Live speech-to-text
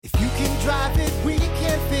drive it, we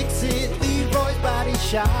can fix it. Leroy's Body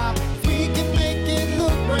Shop. We can make it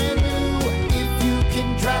look brand new. If you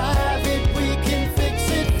can drive it, we can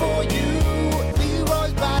fix it for you.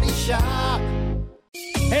 Leroy's Body Shop.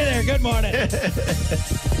 Hey there, good morning.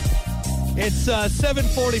 It's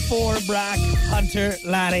 7:44, Brock, Hunter,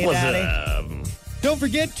 Lottie, Dottie. Don't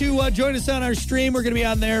forget to join us on our stream. We're going to be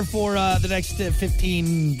on there for the next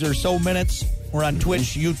 15 or so minutes. We're on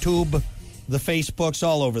Twitch, YouTube, the Facebooks,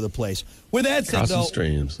 all over the place. With that said, Crossing though,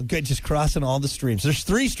 streams. Okay, just crossing all the streams. There's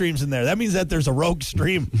 3 streams in there. That means that there's a rogue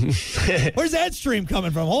stream. Where's that stream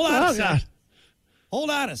coming from? Hold on a sec. God. Hold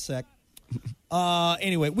on a sec.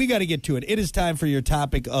 Anyway, we got to get to it. It is time for your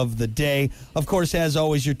topic of the day. Of course, as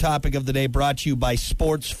always, your topic of the day brought to you by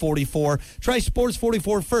Sports 44. Try Sports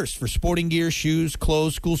 44 first for sporting gear, shoes,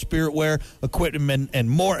 clothes, school spirit wear, equipment, and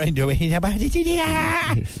more. There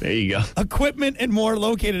you go. Equipment and more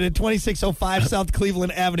located at 2605 South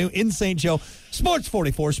Cleveland Avenue in St. Joe. Sports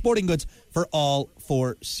 44, sporting goods for all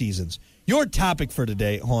 4 seasons. Your topic for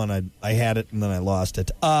today, hold on, I had it and then I lost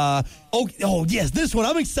it. Yes, this one.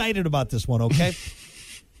 I'm excited about this one, okay?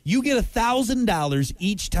 You get $1,000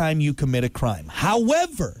 each time you commit a crime.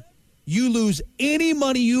 However, you lose any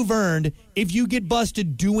money you've earned if you get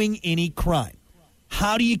busted doing any crime.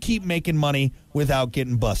 How do you keep making money without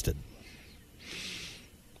getting busted?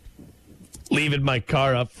 Leaving my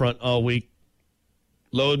car up front all week.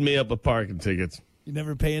 Load me up with parking tickets. You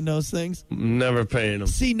never paying those things? Never paying them.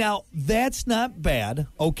 See, now, that's not bad,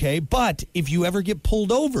 okay? But if you ever get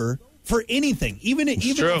pulled over for anything, even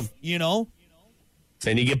true. if, you know.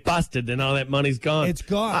 And you get busted, then all that money's gone. It's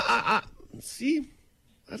gone. See,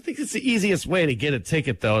 I think it's the easiest way to get a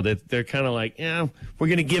ticket, though. That they're kind of like, yeah, we're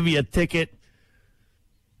going to give you a ticket.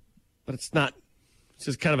 But it's not. It's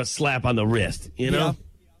just kind of a slap on the wrist, you know?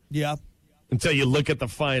 Yeah. Until you look at the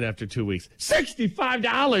fine after 2 weeks.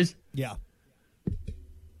 $65. Yeah.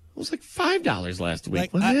 It was like $5 last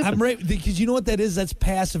week. Like, I'm right, because you know what that is? That's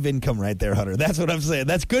passive income right there, Hunter. That's what I'm saying.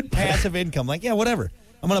 That's good passive income. Like, yeah, whatever.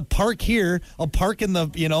 I'm going to park here. I'll park in the,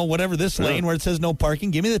 whatever, this lane where it says no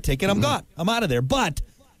parking. Give me the ticket. I'm gone. I'm out of there. But,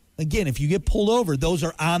 again, if you get pulled over, those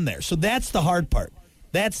are on there. So that's the hard part.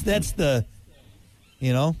 That's the,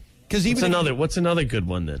 because even what's another good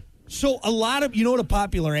one then? So a lot of, what a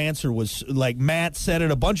popular answer was, like Matt said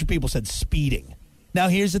it, a bunch of people said speeding. Now,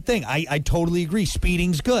 here's the thing. I totally agree.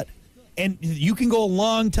 Speeding's good. And you can go a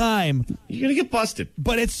long time. You're going to get busted.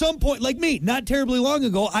 But at some point, like me, not terribly long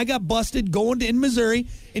ago, I got busted going in Missouri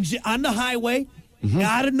and on the highway,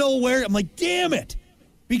 out of nowhere. I'm like, damn it.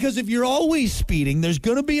 Because if you're always speeding, there's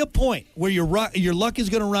going to be a point where your luck is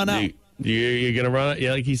going to run out. You're going to run out.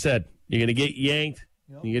 Yeah, like he said. You're going to get yanked.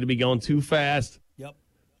 Yep. You're going to be going too fast. Yep.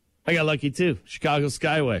 I got lucky, too. Chicago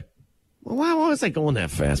Skyway. Well, why was I going that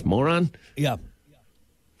fast, moron? Yeah.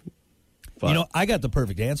 But, I got the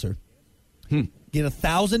perfect answer. Get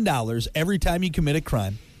 $1,000 every time you commit a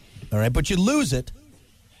crime. All right, but you lose it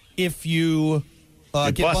if you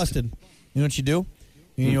get busted. You know what you do?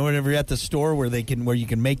 Whenever you're at the store where you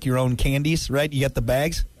can make your own candies, right? You got the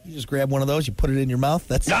bags. You just grab one of those. You put it in your mouth.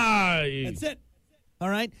 That's it. That's it. All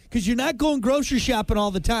right, because you're not going grocery shopping all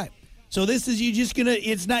the time. So this is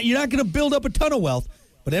you're not gonna build up a ton of wealth.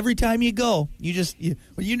 But every time you go, you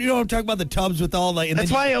know what I'm talking about, the tubs with all the...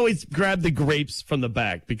 That's why I always grab the grapes from the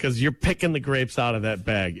bag, because you're picking the grapes out of that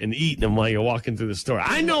bag and eating them while you're walking through the store.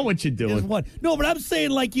 I know what you're doing. No, but I'm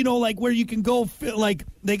saying like where you can go, like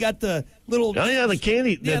they got the little... Oh, yeah, the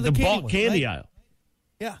candy, the bulk candy aisle.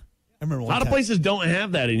 Yeah. I remember a lot of places don't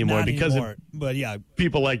have that anymore because of but yeah,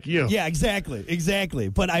 people like you. Yeah, exactly.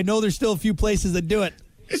 But I know there's still a few places that do it.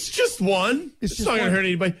 It's just one. It's not going to hurt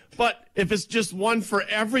anybody. But if it's just one for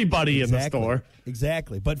everybody in the store.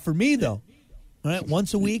 Exactly. But for me, though, all right,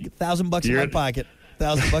 once a week, $1,000 in my pocket.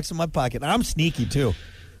 $1,000 in my pocket. And I'm sneaky, too.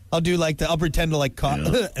 I'll pretend to cough, and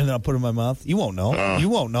then I'll put it in my mouth. You won't know. You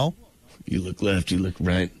won't know. You look left, you look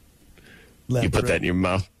right. You put that in your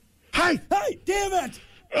mouth. Hi! Damn it!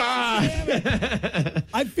 Damn it.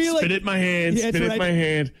 I feel Spit it in my hand. Spit it in my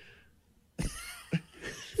hand.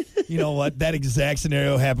 You know what? That exact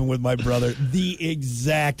scenario happened with my brother. The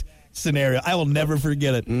exact scenario. I will never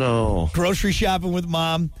forget it. No. Grocery shopping with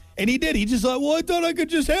Mom. And he did. He just thought, I thought I could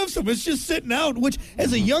just have some. It's just sitting out. Which,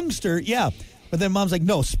 as a youngster, yeah. But then Mom's like,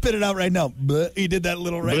 no, spit it out right now. He did that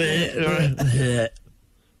little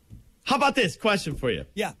How about this? Question for you.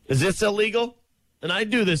 Yeah. Is this illegal? And I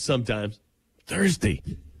do this sometimes. Thirsty.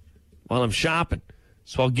 While I'm shopping.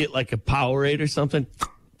 So I'll get like a Powerade or something.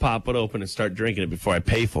 Pop it open and start drinking it before I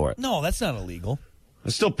pay for it. No, that's not illegal. I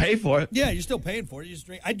still pay for it. Yeah, you're still paying for it. You just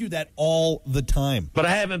drink. I do that all the time. But I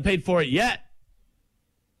haven't paid for it yet.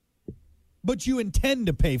 but you intend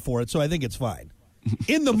to pay for it, so I think it's fine.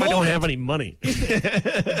 In the If moment, I don't have any money.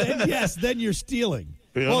 then you're stealing.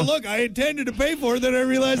 Yeah. Well, look, I intended to pay for it, then I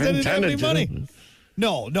realized I didn't have any money.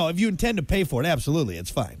 No, if you intend to pay for it, absolutely, it's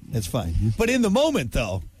fine. It's fine. But in the moment,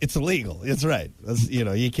 though, it's illegal. It's right.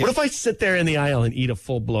 You can't. What if I sit there in the aisle and eat a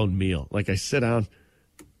full-blown meal? Like I sit down,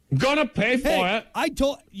 I'm going to pay for it.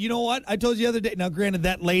 You know what? I told you the other day. Now, granted,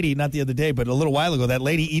 that lady, not the other day, but a little while ago, that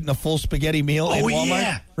lady eating a full spaghetti meal in Walmart,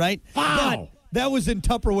 yeah. right? Wow. But that was in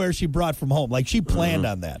Tupperware she brought from home. Like, she planned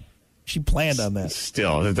on that. She planned on that.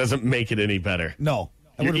 Still, it doesn't make it any better. No.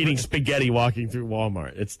 You're eating spaghetti walking through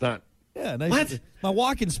Walmart. It's not. Yeah, nice. What? My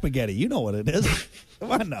walking spaghetti. You know what it is.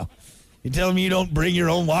 Come on now. You telling me you don't bring your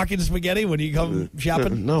own walking spaghetti when you come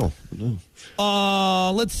shopping? No.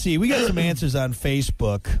 Let's see. We got some answers on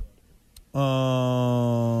Facebook.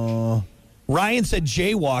 Ryan said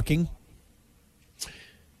jaywalking.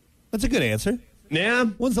 That's a good answer. Yeah.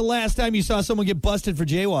 When's the last time you saw someone get busted for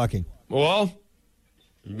jaywalking? Well,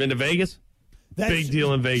 you been to Vegas? Big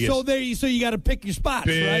deal in Vegas. So you got to pick your spots,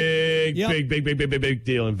 right? Big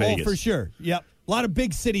deal in Vegas. Oh, for sure. Yep. A lot of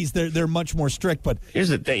big cities, they're much more strict. But here's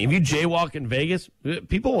the thing: if you jaywalk in Vegas,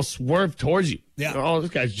 people will swerve towards you. Yeah. Oh, this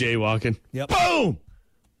guy's jaywalking. Yep. Boom.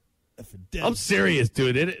 I'm serious,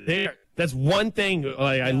 dude. That's one thing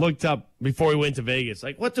I looked up before we went to Vegas.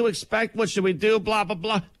 Like, what to expect? What should we do? Blah, blah,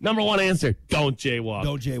 blah. Number one answer, don't jaywalk.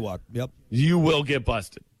 Don't jaywalk. Yep. You will get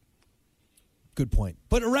busted. Good point.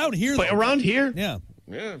 But around here, Yeah.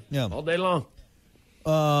 All day long.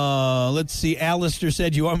 Let's see. Alistair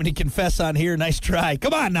said, you want me to confess on here? Nice try.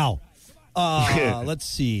 Come on now. Let's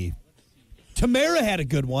see. Tamara had a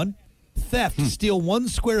good one. Theft. Steal 1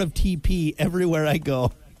 square of TP everywhere I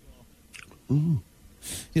go. Ooh.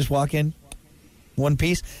 Just walk in, 1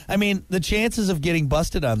 piece. I mean, the chances of getting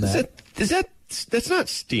busted on that. That's not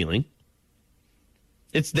stealing.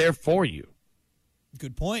 It's there for you.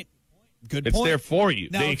 Good point. It's there for you.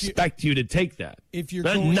 Now, they expect you to take that. If you're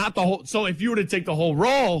not the whole. So if you were to take the whole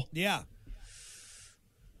roll, yeah.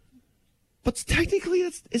 But technically,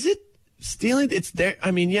 is it stealing? It's there.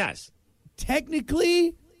 I mean, yes.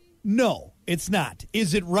 Technically, no, it's not.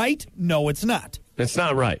 Is it right? No, it's not. It's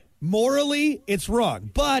not right. Morally, it's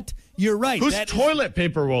wrong. But you're right. Whose toilet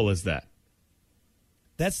paper roll is that?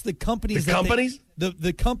 That's the companies. The companies?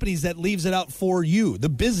 The companies that leaves it out for you. The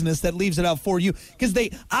business that leaves it out for you. Because they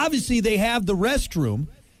have the restroom.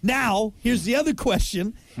 Now, here's the other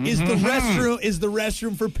question. Is the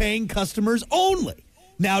restroom for paying customers only?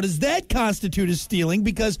 Now, does that constitute as stealing?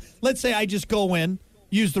 Because let's say I just go in,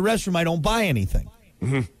 use the restroom, I don't buy anything.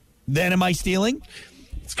 Then am I stealing?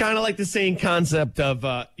 It's kind of like the same concept of,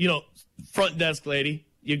 front desk lady.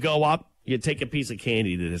 You go up. You take a piece of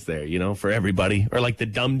candy that is there, for everybody. Or like the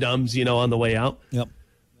dum-dums, on the way out. Yep.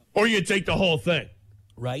 Or you take the whole thing.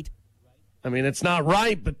 Right. I mean, it's not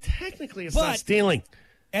right, but technically it's not stealing.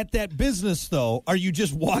 At that business, though, are you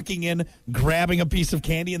just walking in, grabbing a piece of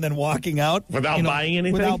candy, and then walking out? Without buying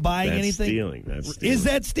anything? Without buying anything? Stealing. That's stealing. Is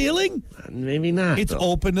that stealing? Maybe not. It's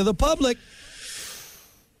open to the public.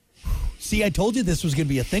 See, I told you this was going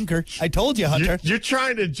to be a thinker. I told you, Hunter. You're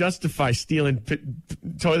trying to justify stealing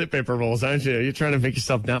toilet paper rolls, aren't you? You're trying to make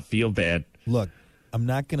yourself not feel bad. Look, I'm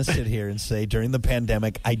not going to sit here and say during the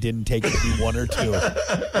pandemic I didn't take maybe 1 or 2.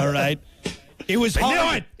 All right? It was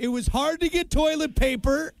hard. It was hard to get toilet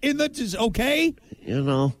paper in the... Okay?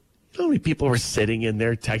 How many people were sitting in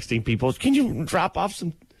there texting people, can you drop off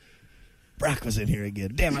some... Brock was in here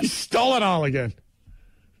again. Damn it. He stole it all again.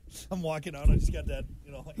 I'm walking out. I just got that,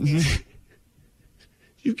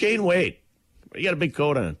 You gain weight. You got a big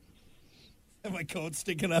coat on. And my coat's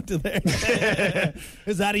sticking up to there.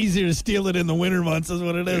 It's not easier to steal it in the winter months is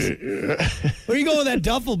what it is. Where you going with that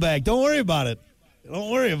duffel bag? Don't worry about it.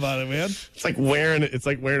 Don't worry about it, man. It's like wearing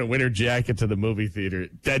a winter jacket to the movie theater.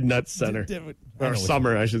 Dead Nuts Center. Or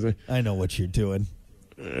summer, I should say. I know what you're doing.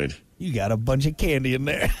 Right. You got a bunch of candy in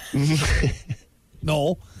there.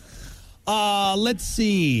 No. Let's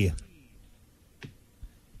see.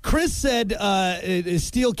 Chris said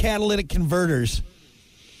steal catalytic converters,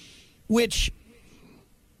 which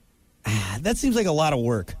that seems like a lot of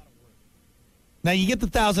work. Now, you get the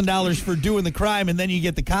 $1,000 for doing the crime, and then you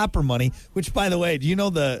get the copper money, which, by the way, do you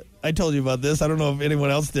know I told you about this. I don't know if anyone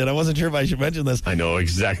else did. I wasn't sure if I should mention this. I know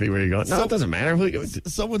exactly where you're going. No, it doesn't matter.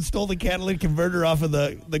 Someone stole the catalytic converter off of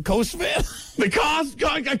the Coast van. The Coast?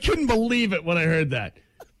 God, I couldn't believe it when I heard that.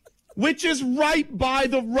 Which is right by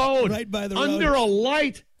the road. Right by the road. Under a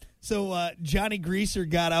light. So Johnny Greaser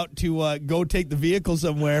got out to go take the vehicle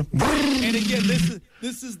somewhere. And again,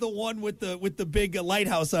 this is the one with the big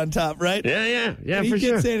lighthouse on top, right? Yeah, and for sure. He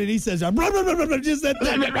gets in and he says, just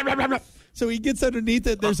that. So he gets underneath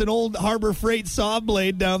it. There's an old Harbor Freight saw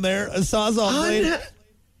blade down there, a Sawzall blade.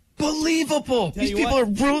 Unbelievable. These people are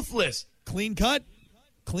ruthless. Clean cut.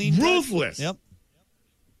 Ruthless. Yep.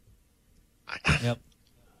 Yep.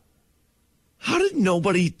 How did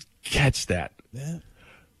nobody catch that? Yeah.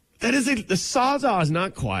 That is the Sawzall is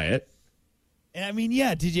not quiet. And I mean,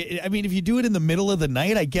 yeah. If you do it in the middle of the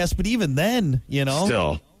night, I guess. But even then,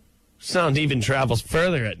 Still, sound even travels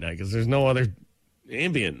further at night because there's no other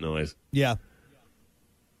ambient noise. Yeah.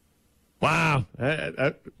 Wow,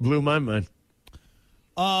 that blew my mind.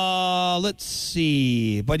 Let's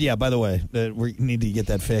see. But yeah, by the way, we need to get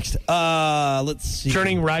that fixed. Let's see.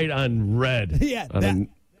 Turning right on red. Yeah,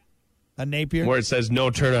 a Napier where it says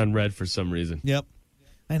no turn on red for some reason. Yep.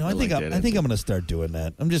 I know. I think I'm going to start doing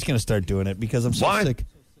that. I'm just going to start doing it because I'm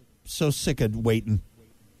so sick of waiting.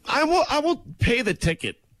 I will pay the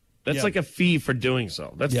ticket. That's like a fee for doing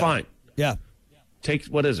so. That's fine. Yeah. Take,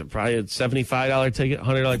 what is it? Probably a $75 ticket,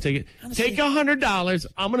 $100 ticket. Take $100.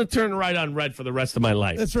 I'm going to turn right on red for the rest of my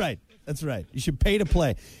life. That's right. You should pay to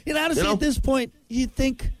play. And honestly, at this point, you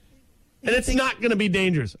think. And it's not going to be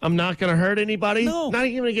dangerous. I'm not going to hurt anybody. No. Not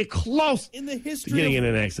even going to get close in the history to getting in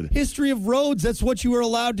an accident. History of roads, that's what you were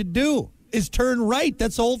allowed to do, is turn right.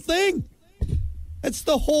 That's the whole thing. That's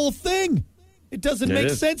the whole thing. It doesn't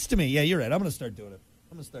make sense to me. Yeah, you're right. I'm going to start doing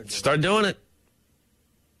it. Start doing it.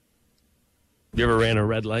 You ever ran a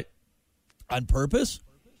red light? On purpose?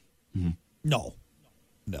 Mm-hmm. No.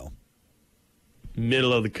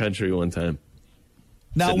 Middle of the country one time.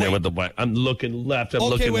 Now, sitting there with the white. I'm looking left. I'm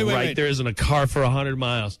looking right. There isn't a car for 100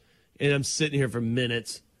 miles. And I'm sitting here for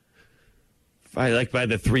minutes. By the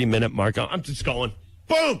 3-minute mark, I'm just going,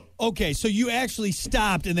 boom. Okay, so you actually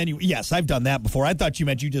stopped and then yes, I've done that before. I thought you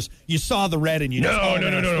meant you saw the red and you No.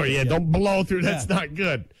 Yeah, don't blow through. That's not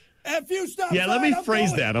good. If you stop. Yeah, let me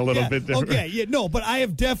phrase that a little bit different. Okay, yeah, no, but I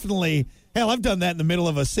have definitely, I've done that in the middle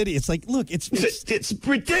of a city. It's like, look, it's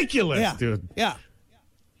ridiculous, dude. Yeah.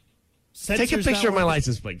 Take a picture of my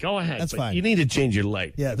license plate. Go ahead. That's fine. You need to change your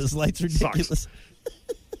light. Yeah, this light's ridiculous.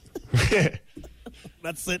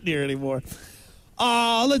 Not sitting here anymore.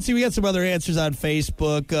 Let's see. We got some other answers on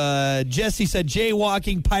Facebook. Jesse said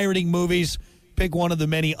jaywalking, pirating movies. Pick one of the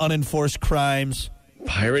many unenforced crimes.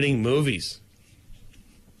 Pirating movies.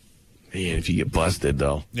 Man, if you get busted,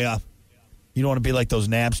 though. Yeah. You don't want to be like those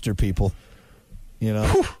Napster people. You know?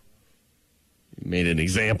 Whew. Made an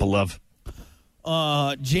example of.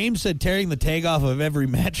 James said tearing the tag off of every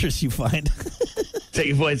mattress you find. What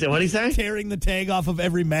did he say? Tearing the tag off of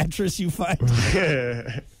every mattress you find.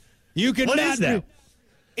 You can. What is that?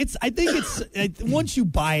 I think it's once you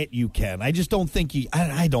buy it, you can. I just don't think you.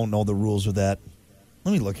 I don't know the rules with that.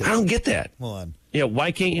 Let me look at it. I don't get that. Hold on. Yeah,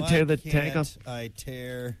 why can't you tear the tag off? I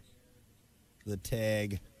tear the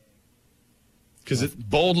tag. Because it's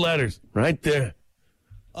bold letters right there.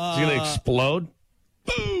 It's going to explode.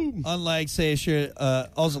 Boom! Unlike,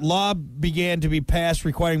 also, law began to be passed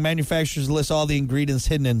requiring manufacturers to list all the ingredients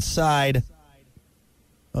hidden inside.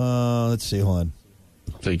 Let's see, hold on.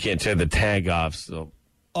 So you can't tear the tag off. So,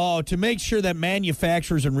 to make sure that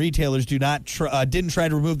manufacturers and retailers didn't try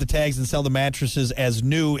to remove the tags and sell the mattresses as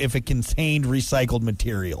new if it contained recycled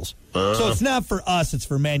materials. So it's not for us; it's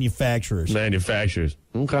for manufacturers. Manufacturers,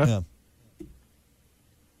 okay. Yeah.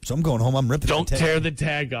 So I'm going home. I'm ripping. Don't tear the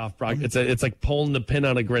tag off, Brock. It's like pulling the pin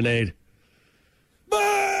on a grenade.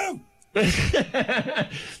 Boom! You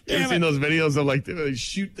ever seen those videos of they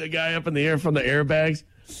shoot the guy up in the air from the airbags?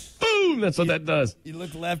 Boom! That's what that does. You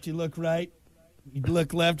look left, you look right. You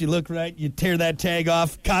look left, you look right. You tear that tag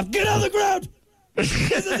off. Cop, get on the ground! This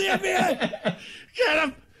is the FBI! Get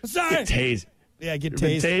him! Sorry. Get tased. Yeah, get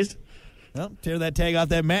tased. Tased? Well, tear that tag off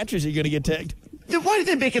that mattress, you're going to get tagged. Dude, why did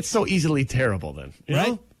they make it so easily terrible then? You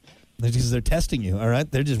know? Because they're testing you, all right?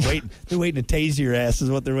 They're just waiting. They're waiting to tase your ass is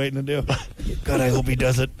what they're waiting to do. God, I hope he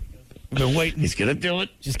does it. I've been waiting. He's going to do it.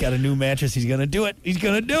 Just got a new mattress. He's going to do it. He's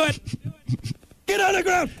going to do it. Get on the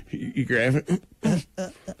ground. You grab it.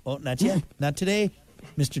 Oh, not yet. Not today,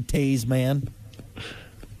 Mr. Tase Man.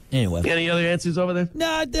 Anyway. Any other answers over there?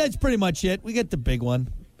 No, that's pretty much it. We got the big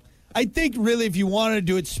one. I think really if you wanted to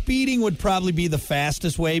do it, speeding would probably be the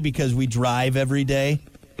fastest way because we drive every day.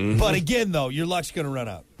 Mm-hmm. But again, though, your luck's going to run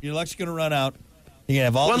out. You're going to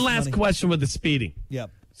have all one last question with the speeding. Yep.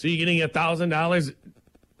 So you're getting $1,000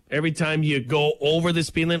 every time you go over the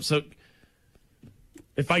speed limit. So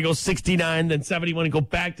if I go 69, then 71, and go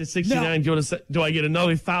back to 69, do I get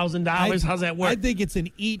another $1,000? How's that work? I think it's in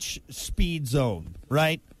each speed zone,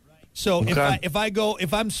 right? So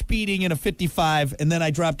if I'm speeding in a 55 and then I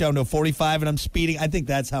drop down to a 45 and I'm speeding, I think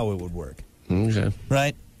that's how it would work. Okay.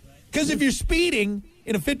 Right? Because if you're speeding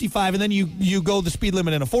in a 55 and then you go the speed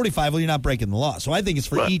limit in a 45, well, you're not breaking the law. So I think it's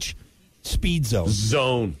for each speed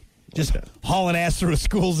zone. Just hauling ass through a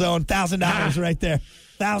school zone, $1,000 right there.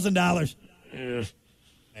 $1,000. Yeah.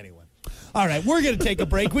 Anyway. All right, we're going to take a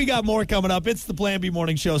break. We got more coming up. It's the Plan B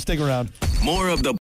Morning Show. Stick around. More of the